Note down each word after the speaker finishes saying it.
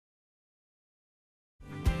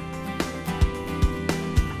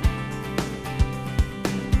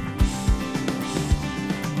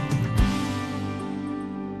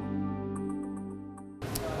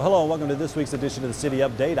Hello and welcome to this week's edition of the City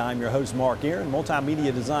Update. I'm your host Mark Aaron,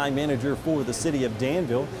 Multimedia Design Manager for the City of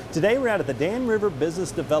Danville. Today we're out at the Dan River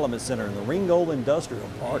Business Development Center in the Ringgold Industrial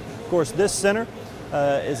Park. Of course, this center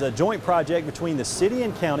is a joint project between the city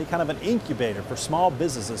and county, kind of an incubator for small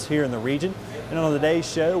businesses here in the region. And on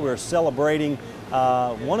today's show we're celebrating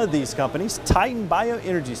one of these companies. Tyton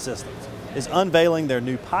BioEnergy Systems is unveiling their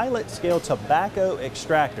new pilot scale tobacco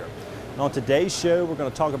extractor. And on today's show, we're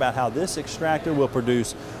going to talk about how this extractor will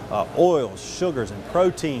produce oils, sugars, and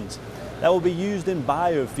proteins that will be used in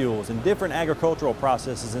biofuels and different agricultural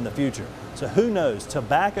processes in the future. So who knows,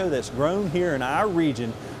 tobacco that's grown here in our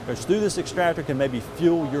region, goes through this extractor, can maybe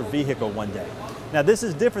fuel your vehicle one day. Now this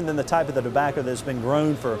is different than the type of the tobacco that's been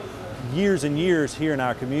grown for years and years here in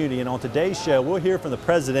our community. And on today's show, we'll hear from the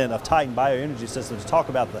president of Tyton BioEnergy Systems to talk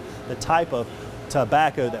about the type of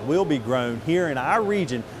tobacco that will be grown here in our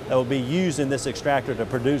region that will be used in this extractor to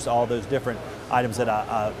produce all those different items that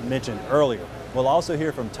I mentioned earlier. We'll also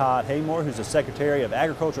hear from Todd Haymore, who's the Secretary of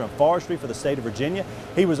Agriculture and Forestry for the state of Virginia.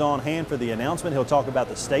 He was on hand for the announcement. He'll talk about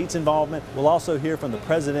the state's involvement. We'll also hear from the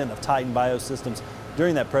president of Tyton Biosystems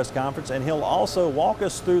during that press conference, and he'll also walk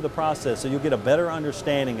us through the process so you'll get a better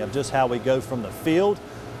understanding of just how we go from the field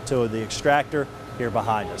to the extractor here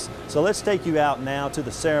behind us. So let's take you out now to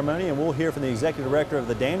the ceremony, and we'll hear from the Executive Director of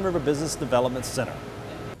the Dan River Business Development Center.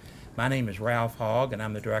 My name is Ralph Hogg, and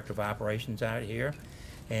I'm the Director of Operations out here.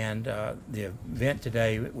 And the event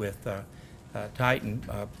today with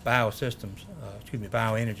Tyton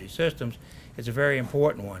BioEnergy Systems is a very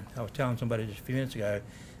important one. I was telling somebody just a few minutes ago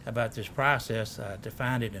about this process. I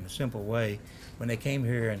defined it in a simple way. When they came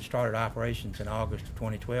here and started operations in August of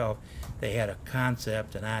 2012, they had a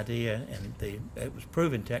concept, an idea, and it was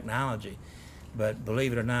proven technology. But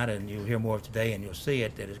believe it or not, and you'll hear more of today and you'll see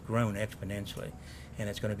it, that it's grown exponentially. And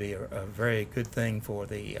it's going to be a very good thing for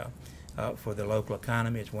the local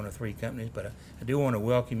economy. It's one of 3 companies, but I do want to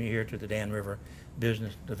welcome you here to the Dan River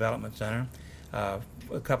Business Development Center. A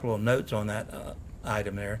couple of notes on that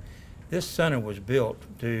item there. This center was built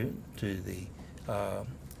due to the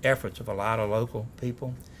efforts of a lot of local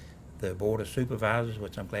people, the Board of Supervisors,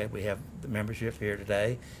 which I'm glad we have the membership here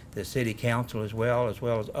today, the City Council as well as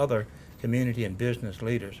other community and business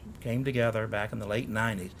leaders came together back in the late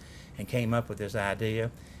 90s and came up with this idea.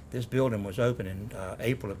 This building was opened in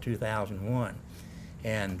April of 2001,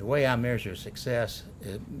 and the way I measure success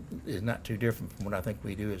is not too different from what I think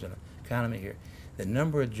we do as an economy here. The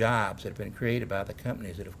number of jobs that have been created by the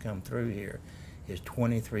companies that have come through here is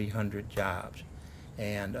 2,300 jobs.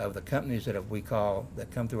 And of the companies that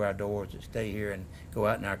that come through our doors, that stay here and go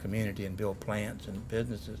out in our community and build plants and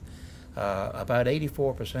businesses, about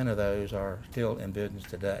 84% of those are still in business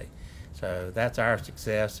today. So that's our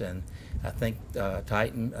success, and I think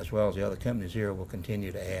Tyton, as well as the other companies here, will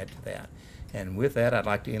continue to add to that. And with that, I'd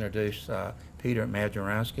like to introduce Peter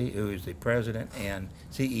Majerowski, who is the President and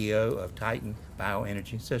CEO of Tyton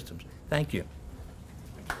BioEnergy Systems. Thank you.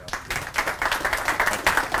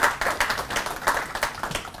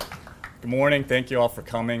 Good morning. Thank you all for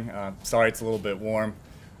coming. Sorry it's a little bit warm.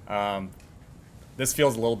 This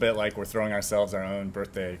feels a little bit like we're throwing ourselves our own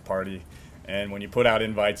birthday party. And when you put out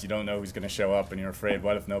invites, you don't know who's going to show up, and you're afraid,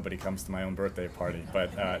 what if nobody comes to my own birthday party?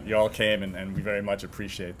 But you all came, and we very much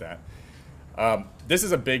appreciate that. This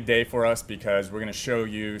is a big day for us because we're going to show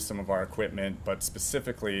you some of our equipment, but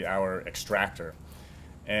specifically our extractor.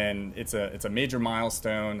 And it's a major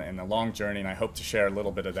milestone and a long journey, and I hope to share a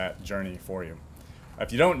little bit of that journey for you.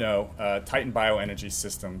 If you don't know, Tyton BioEnergy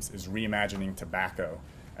Systems is reimagining tobacco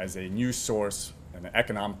as a new source, an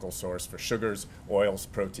economical source for sugars, oils,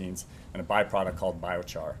 proteins, and a byproduct called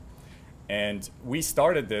biochar. And we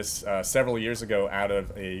started this several years ago out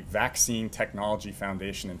of a vaccine technology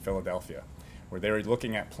foundation in Philadelphia, where they were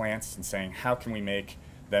looking at plants and saying, how can we make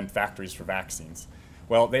them factories for vaccines?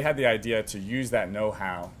 Well, they had the idea to use that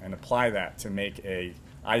know-how and apply that to make an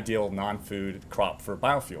ideal non-food crop for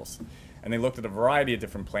biofuels. And they looked at a variety of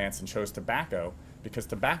different plants and chose tobacco because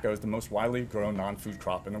tobacco is the most widely grown non-food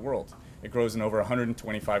crop in the world. It grows in over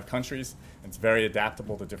 125 countries. It's very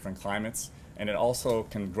adaptable to different climates, and it also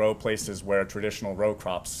can grow places where traditional row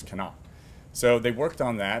crops cannot. So they worked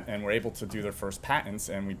on that and were able to do their first patents,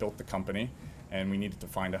 and we built the company, and we needed to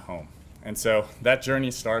find a home. And so that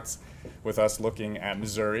journey starts with us looking at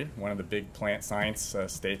Missouri, one of the big plant science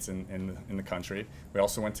states in the country. We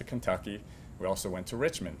also went to Kentucky. We also went to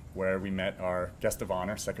Richmond, where we met our guest of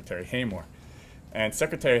honor, Secretary Haymore. And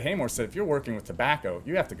Secretary Haymore said, if you're working with tobacco,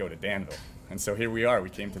 you have to go to Danville. And so here we are. We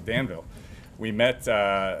came to Danville. We met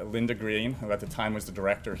Linda Green, who at the time was the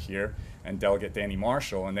director here, and Delegate Danny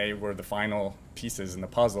Marshall, and they were the final pieces in the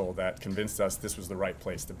puzzle that convinced us this was the right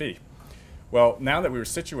place to be. Well, now that we were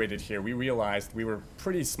situated here, we realized we were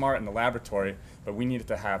pretty smart in the laboratory, but we needed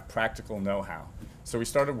to have practical know-how. So we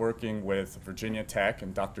started working with Virginia Tech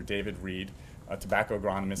and Dr. David Reed, a tobacco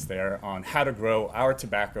agronomist there, on how to grow our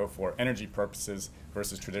tobacco for energy purposes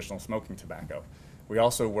versus traditional smoking tobacco. We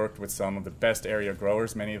also worked with some of the best area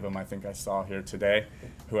growers, many of them I think I saw here today,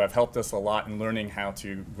 who have helped us a lot in learning how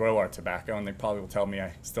to grow our tobacco, and they probably will tell me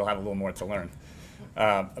I still have a little more to learn.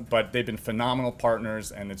 But they've been phenomenal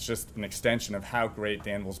partners, and it's just an extension of how great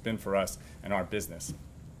Danville's been for us and our business.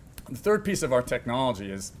 The third piece of our technology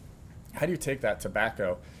is how do you take that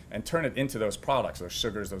tobacco and turn it into those products, those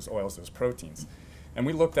sugars, those oils, those proteins. And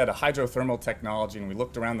we looked at a hydrothermal technology, and we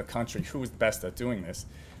looked around the country who was best at doing this.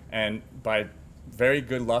 And by very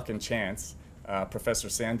good luck and chance, Professor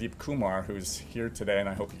Sandeep Kumar, who's here today, and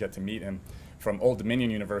I hope you get to meet him, from Old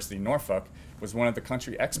Dominion University, Norfolk, was one of the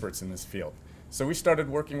country experts in this field. So we started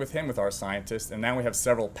working with him with our scientists, and now we have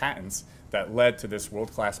several patents that led to this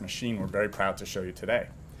world-class machine we're very proud to show you today.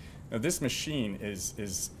 Now this machine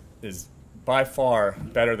is by far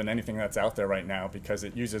better than anything that's out there right now because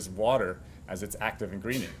it uses water as its active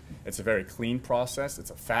ingredient. It's a very clean process,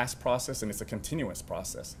 it's a fast process, and it's a continuous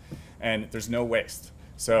process. And there's no waste.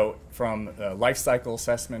 So from a life cycle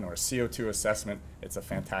assessment or a CO2 assessment, it's a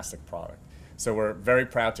fantastic product. So we're very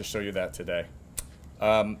proud to show you that today.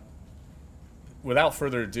 Without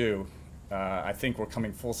further ado, I think we're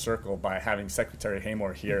coming full circle by having Secretary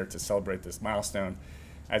Haymore here to celebrate this milestone.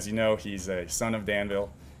 As you know, he's a son of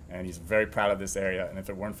Danville, and he's very proud of this area, and if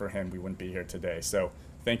it weren't for him, we wouldn't be here today. So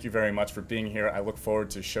thank you very much for being here. I look forward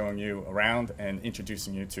to showing you around and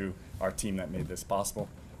introducing you to our team that made this possible.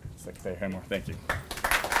 Secretary Haymore, thank you.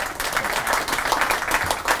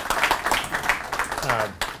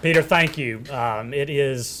 Peter, thank you. It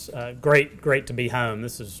is great to be home.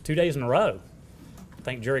 This is 2 days in a row.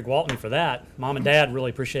 Thank Jerry Gwaltney for that. Mom and Dad really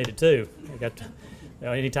appreciate it too.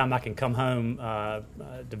 Anytime I can come home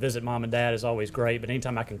to visit Mom and Dad is always great, but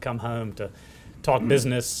anytime I can come home to talk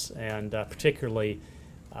business, and particularly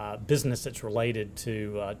business that's related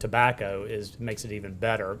to tobacco, makes it even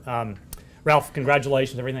better. Ralph,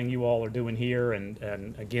 congratulations on everything you all are doing here,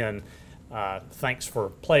 and again, thanks for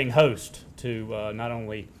playing host to not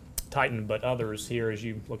only Tyton but others here as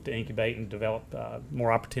you look to incubate and develop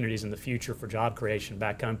more opportunities in the future for job creation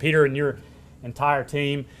back home. Peter and your entire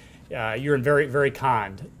team, you're very, very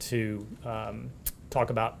kind to talk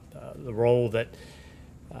about the role that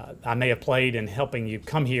I may have played in helping you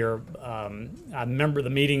come here. I remember the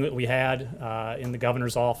meeting that we had in the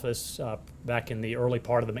governor's office back in the early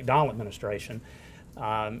part of the McDonnell administration,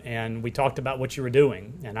 and we talked about what you were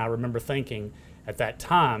doing. And I remember thinking at that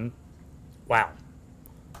time, wow,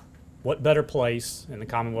 what better place in the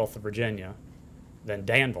Commonwealth of Virginia than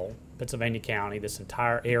Danville, Pennsylvania County, this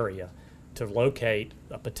entire area, to locate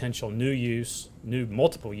a potential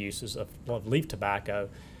multiple uses of leaf tobacco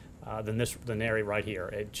than the area right here.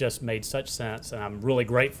 It just made such sense, and I'm really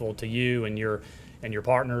grateful to you and your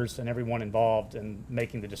partners and everyone involved in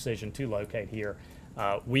making the decision to locate here.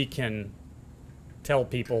 We can tell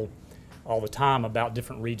people all the time about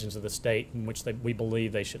different regions of the state in which we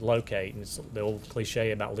believe they should locate, and it's the old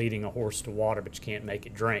cliche about leading a horse to water, but you can't make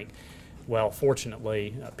it drink. Well,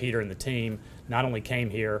 fortunately, Peter and the team not only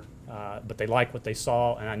came here, but they liked what they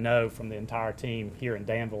saw, and I know from the entire team here in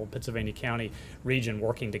Danville, Pennsylvania County region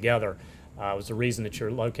working together was the reason that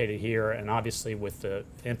you're located here, and obviously with the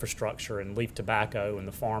infrastructure and leaf tobacco and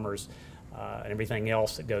the farmers and everything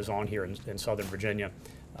else that goes on here in Southern Virginia.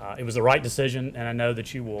 It was the right decision, and I know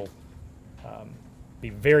that you will be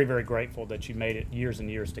very, very grateful that you made it years and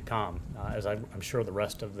years to come, as I'm sure the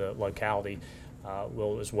rest of the locality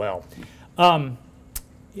will as well.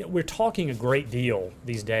 We're talking a great deal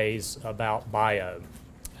these days about bio,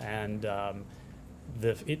 and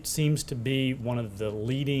it seems to be one of the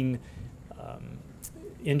leading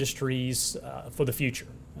industries for the future.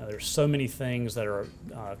 There's so many things that are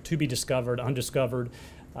to be discovered, undiscovered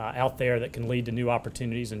out there that can lead to new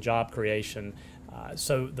opportunities and job creation.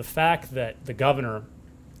 So the fact that the governor,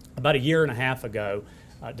 about a year and a half ago,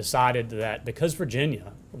 decided that because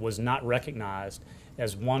Virginia was not recognized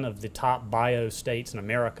as one of the top bio states in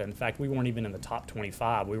America, in fact, we weren't even in the top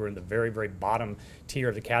 25. We were in the very, very bottom tier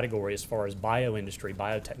of the category as far as bio industry,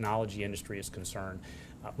 biotechnology industry is concerned.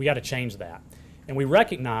 We got to change that. And we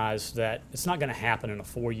recognize that it's not going to happen in a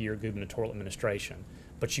 4-year gubernatorial administration,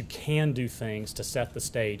 but you can do things to set the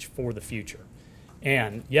stage for the future.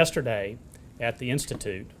 And yesterday at the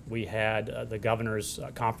Institute, we had the governor's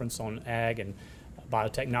conference on ag and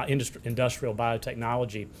industrial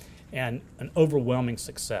biotechnology, and an overwhelming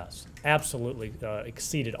success. Absolutely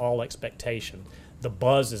exceeded all expectation. The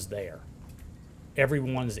buzz is there.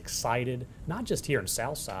 Everyone is excited, not just here in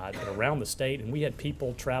Southside, but around the state. And we had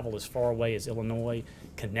people travel as far away as Illinois,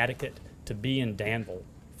 Connecticut, to be in Danville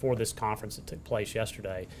for this conference that took place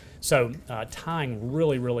yesterday. So tying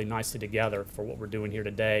really, really nicely together for what we're doing here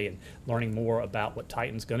today and learning more about what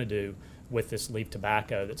Tyton's going to do with this leaf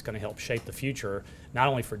tobacco that's going to help shape the future, not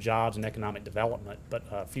only for jobs and economic development,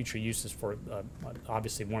 but future uses for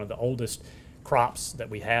obviously one of the oldest crops that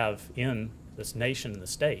we have in this nation and the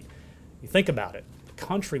state. You think about it, the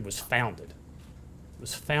country was founded. It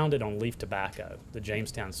was founded on leaf tobacco, the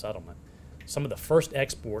Jamestown settlement. Some of the first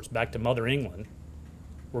exports back to Mother England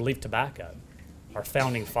were leaf tobacco. Our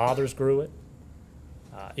founding fathers grew it.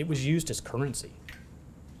 It was used as currency.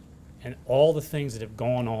 And all the things that have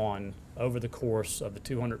gone on over the course of the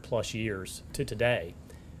 200 plus years to today,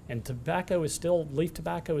 and leaf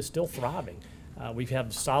tobacco is still thriving. We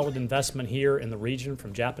have solid investment here in the region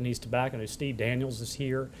from Japanese tobacco. I know Steve Daniels is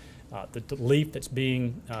here. The leaf that's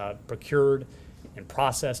being procured and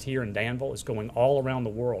processed here in Danville is going all around the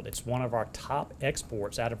world. It's one of our top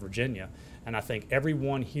exports out of Virginia, and I think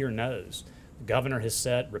everyone here knows. The governor has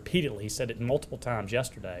said repeatedly, he said it multiple times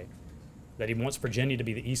yesterday, that he wants Virginia to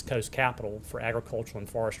be the East Coast capital for agricultural and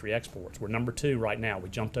forestry exports. We're number 2 right now. We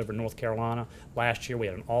jumped over North Carolina. Last year we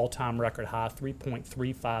had an all-time record high,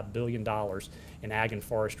 $3.35 billion in ag and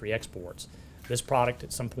forestry exports. This product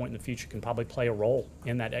at some point in the future can probably play a role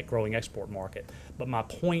in that growing export market. But my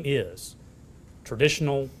point is,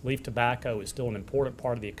 traditional leaf tobacco is still an important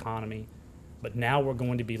part of the economy, but now we're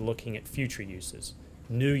going to be looking at future uses,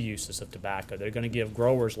 new uses of tobacco. They're going to give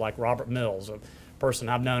growers like Robert Mills, a person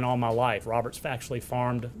I've known all my life. Robert's actually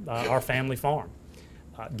farmed our family farm.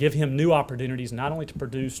 Give him new opportunities not only to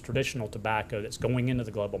produce traditional tobacco that's going into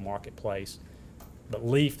the global marketplace, but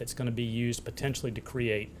leaf that's going to be used potentially to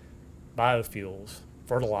create biofuels,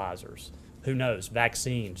 fertilizers, who knows,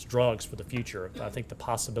 vaccines, drugs for the future. I think the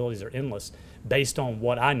possibilities are endless based on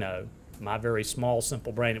what I know, my very small,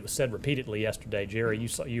 simple brain. It was said repeatedly yesterday, Jerry,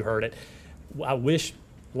 you heard it. A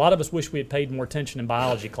lot of us wish we had paid more attention in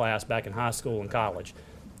biology class back in high school and college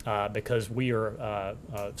because we are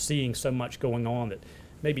seeing so much going on that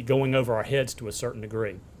may be going over our heads to a certain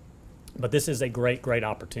degree. But this is a great, great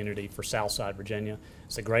opportunity for Southside Virginia.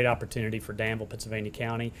 It's a great opportunity for Danville, Pennsylvania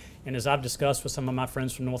County. And as I've discussed with some of my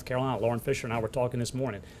friends from North Carolina, Lauren Fisher and I were talking this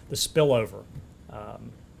morning, the spillover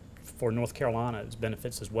for North Carolina's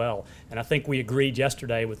benefits as well. And I think we agreed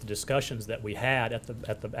yesterday with the discussions that we had at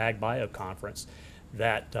the Ag Bio Conference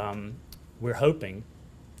that we're hoping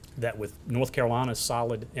that with North Carolina's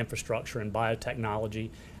solid infrastructure in biotechnology,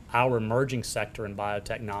 our emerging sector in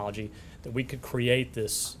biotechnology, that we could create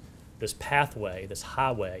this pathway, this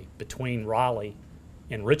highway between Raleigh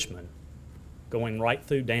and Richmond, going right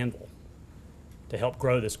through Danville to help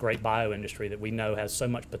grow this great bio industry that we know has so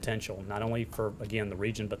much potential, not only for, again, the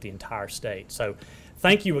region, but the entire state. So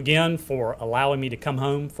thank you again for allowing me to come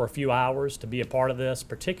home for a few hours to be a part of this,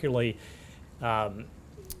 particularly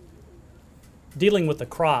dealing with the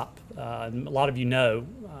crop. A lot of you know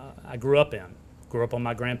I grew up on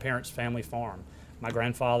my grandparents' family farm. My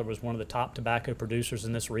grandfather was one of the top tobacco producers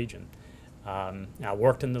in this region. I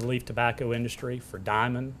worked in the leaf tobacco industry for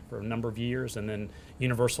Diamond for a number of years, and then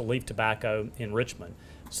Universal Leaf Tobacco in Richmond.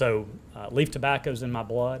 So leaf tobacco is in my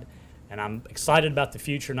blood, and I'm excited about the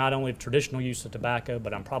future, not only of traditional use of tobacco,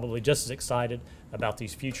 but I'm probably just as excited about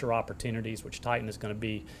these future opportunities, which Tyton is going to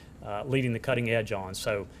be leading the cutting edge on.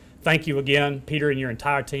 So thank you again, Peter and your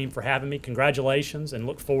entire team, for having me. Congratulations, and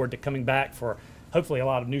look forward to coming back for hopefully a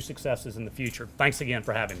lot of new successes in the future. Thanks again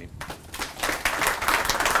for having me.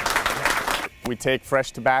 We take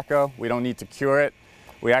fresh tobacco. We don't need to cure it.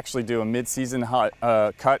 We actually do a mid-season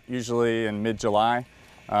cut, usually in mid-July,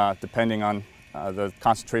 depending on the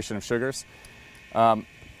concentration of sugars.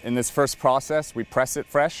 In this first process, we press it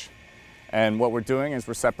fresh, and what we're doing is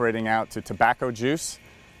we're separating out to tobacco juice,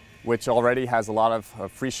 which already has a lot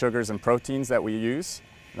of free sugars and proteins that we use.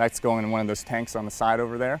 That's going in one of those tanks on the side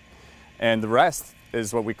over there. And the rest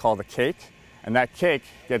is what we call the cake. And that cake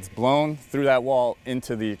gets blown through that wall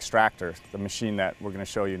into the extractor, the machine that we're going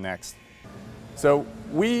to show you next. So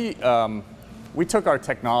we took our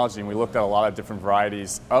technology and we looked at a lot of different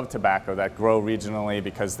varieties of tobacco that grow regionally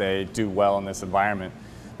because they do well in this environment.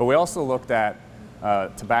 But we also looked at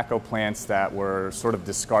tobacco plants that were sort of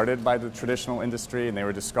discarded by the traditional industry, and they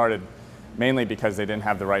were discarded mainly because they didn't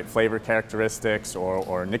have the right flavor characteristics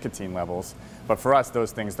or nicotine levels. But for us,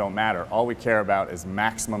 those things don't matter. All we care about is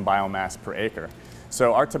maximum biomass per acre.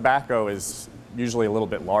 So our tobacco is usually a little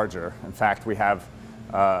bit larger. In fact, we have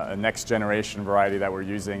a next generation variety that we're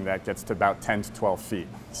using that gets to about 10 to 12 feet.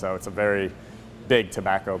 So it's a very big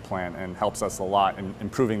tobacco plant and helps us a lot in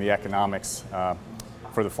improving the economics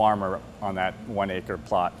for the farmer on that 1 acre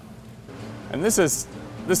plot. And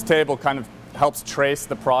this table kind of helps trace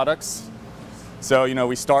the products. So, you know,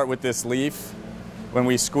 we start with this leaf. When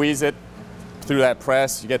we squeeze it through that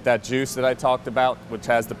press, you get that juice that I talked about, which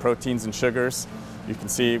has the proteins and sugars. You can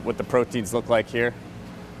see what the proteins look like here.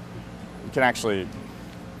 You can actually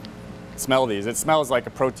smell these. It smells like a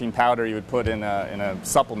protein powder you would put in a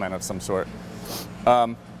supplement of some sort.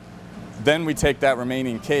 Then we take that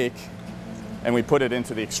remaining cake and we put it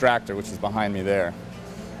into the extractor, which is behind me there.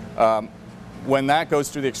 When that goes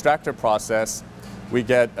through the extractor process, we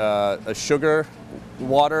get a sugar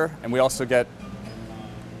water, and we also get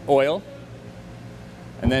oil.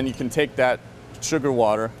 And then you can take that sugar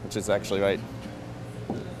water, which is actually right,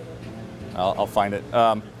 I'll find it,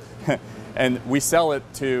 and we sell it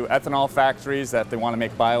to ethanol factories that they want to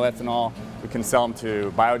make bioethanol. We can sell them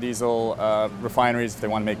to biodiesel refineries if they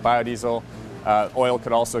want to make biodiesel. Oil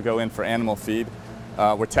could also go in for animal feed.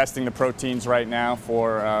 We're testing the proteins right now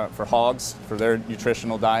for hogs, for their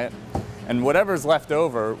nutritional diet. And whatever's left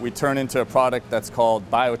over, we turn into a product that's called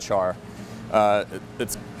biochar.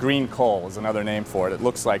 It's green coal is another name for it. It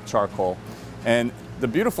looks like charcoal. And the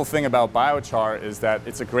beautiful thing about biochar is that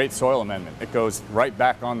it's a great soil amendment. It goes right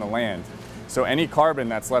back on the land. So any carbon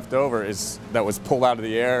that's left over that was pulled out of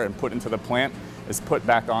the air and put into the plant is put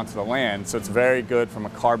back onto the land. So it's very good from a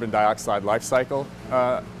carbon dioxide life cycle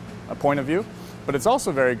point of view. But it's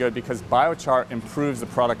also very good because biochar improves the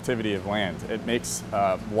productivity of land. It makes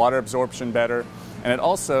water absorption better, and it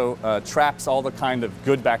also traps all the kind of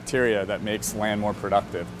good bacteria that makes land more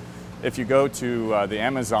productive. If you go to the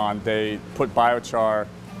Amazon, they put biochar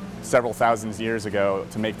several thousand years ago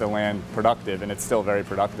to make the land productive, and it's still very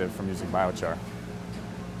productive from using biochar.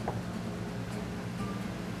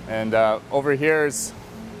 And over here is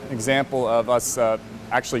an example of us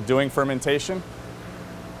actually doing fermentation.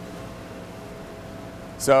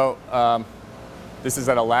 So this is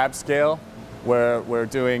at a lab scale where we're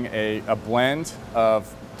doing a blend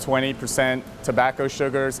of 20% tobacco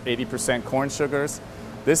sugars, 80% corn sugars.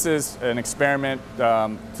 This is an experiment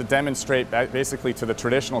to demonstrate basically to the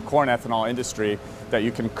traditional corn ethanol industry that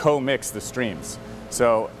you can co-mix the streams.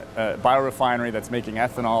 So a biorefinery that's making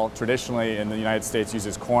ethanol traditionally in the United States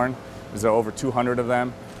uses corn. There's over 200 of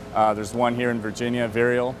them. There's one here in Virginia,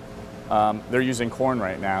 Virial. They're using corn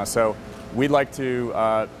right now. So we'd like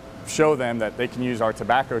to show them that they can use our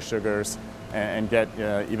tobacco sugars and get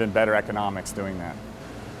even better economics doing that.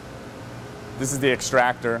 This is the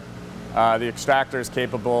extractor. The extractor is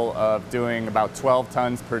capable of doing about 12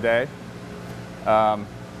 tons per day.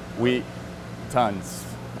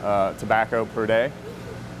 Tobacco per day.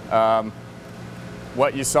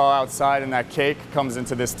 What you saw outside in that cake comes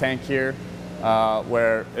into this tank here,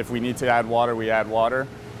 where if we need to add water, we add water.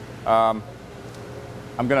 I'm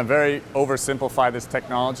going to very oversimplify this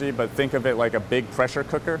technology, but think of it like a big pressure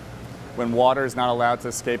cooker. When water is not allowed to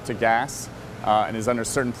escape to gas and is under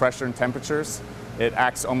certain pressure and temperatures, it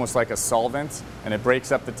acts almost like a solvent, and it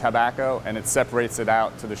breaks up the tobacco and it separates it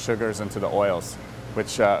out to the sugars and to the oils,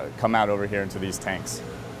 which come out over here into these tanks.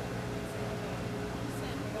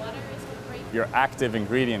 Your active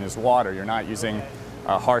ingredient is water. You're not using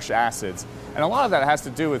harsh acids. And a lot of that has to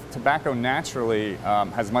do with tobacco naturally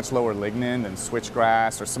has much lower lignin than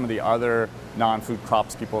switchgrass or some of the other non-food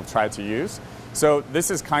crops people have tried to use. So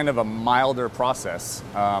this is kind of a milder process,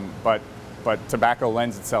 but tobacco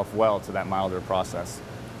lends itself well to that milder process.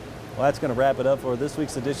 Well, that's going to wrap it up for this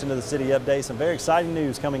week's edition of the City Update. Some very exciting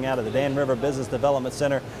news coming out of the Dan River Business Development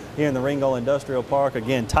Center here in the Ringgold Industrial Park.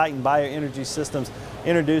 Again, Tyton BioEnergy Systems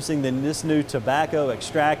introducing this new tobacco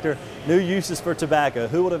extractor. New uses for tobacco.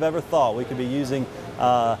 Who would have ever thought we could be using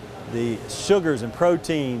the sugars and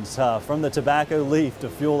proteins from the tobacco leaf to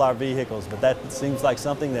fuel our vehicles? But that seems like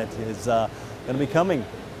something that is going to be coming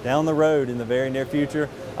down the road in the very near future,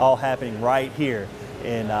 all happening right here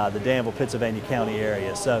in the Danville, Pittsylvania County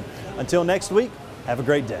area. So until next week, have a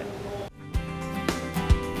great day.